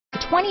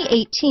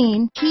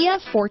2018 Kia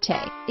Forte.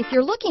 If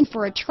you're looking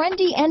for a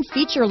trendy and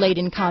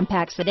feature-laden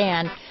compact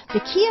sedan,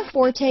 the Kia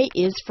Forte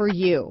is for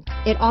you.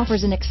 It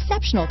offers an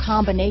exceptional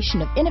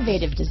combination of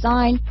innovative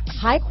design,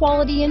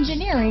 high-quality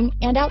engineering,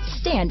 and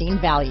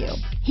outstanding value.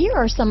 Here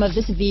are some of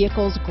this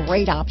vehicle's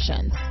great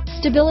options: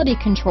 stability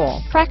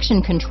control,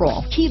 traction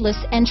control, keyless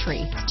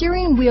entry,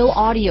 steering wheel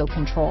audio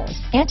controls,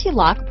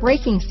 anti-lock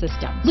braking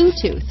system,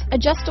 Bluetooth,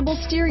 adjustable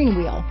steering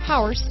wheel,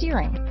 power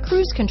steering,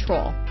 cruise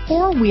control,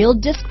 four-wheel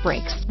disc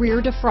brakes,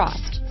 rear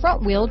defrost,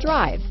 front-wheel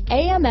drive,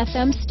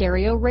 AM/FM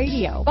stereo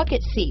radio,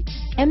 bucket seats,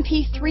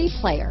 MP3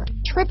 player,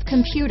 trip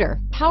computer,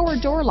 power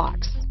door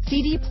locks,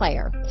 CD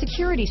player,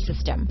 security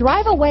system.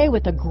 Drive away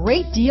with a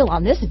great deal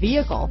on this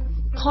vehicle.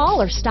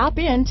 Call or stop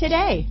in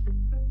today.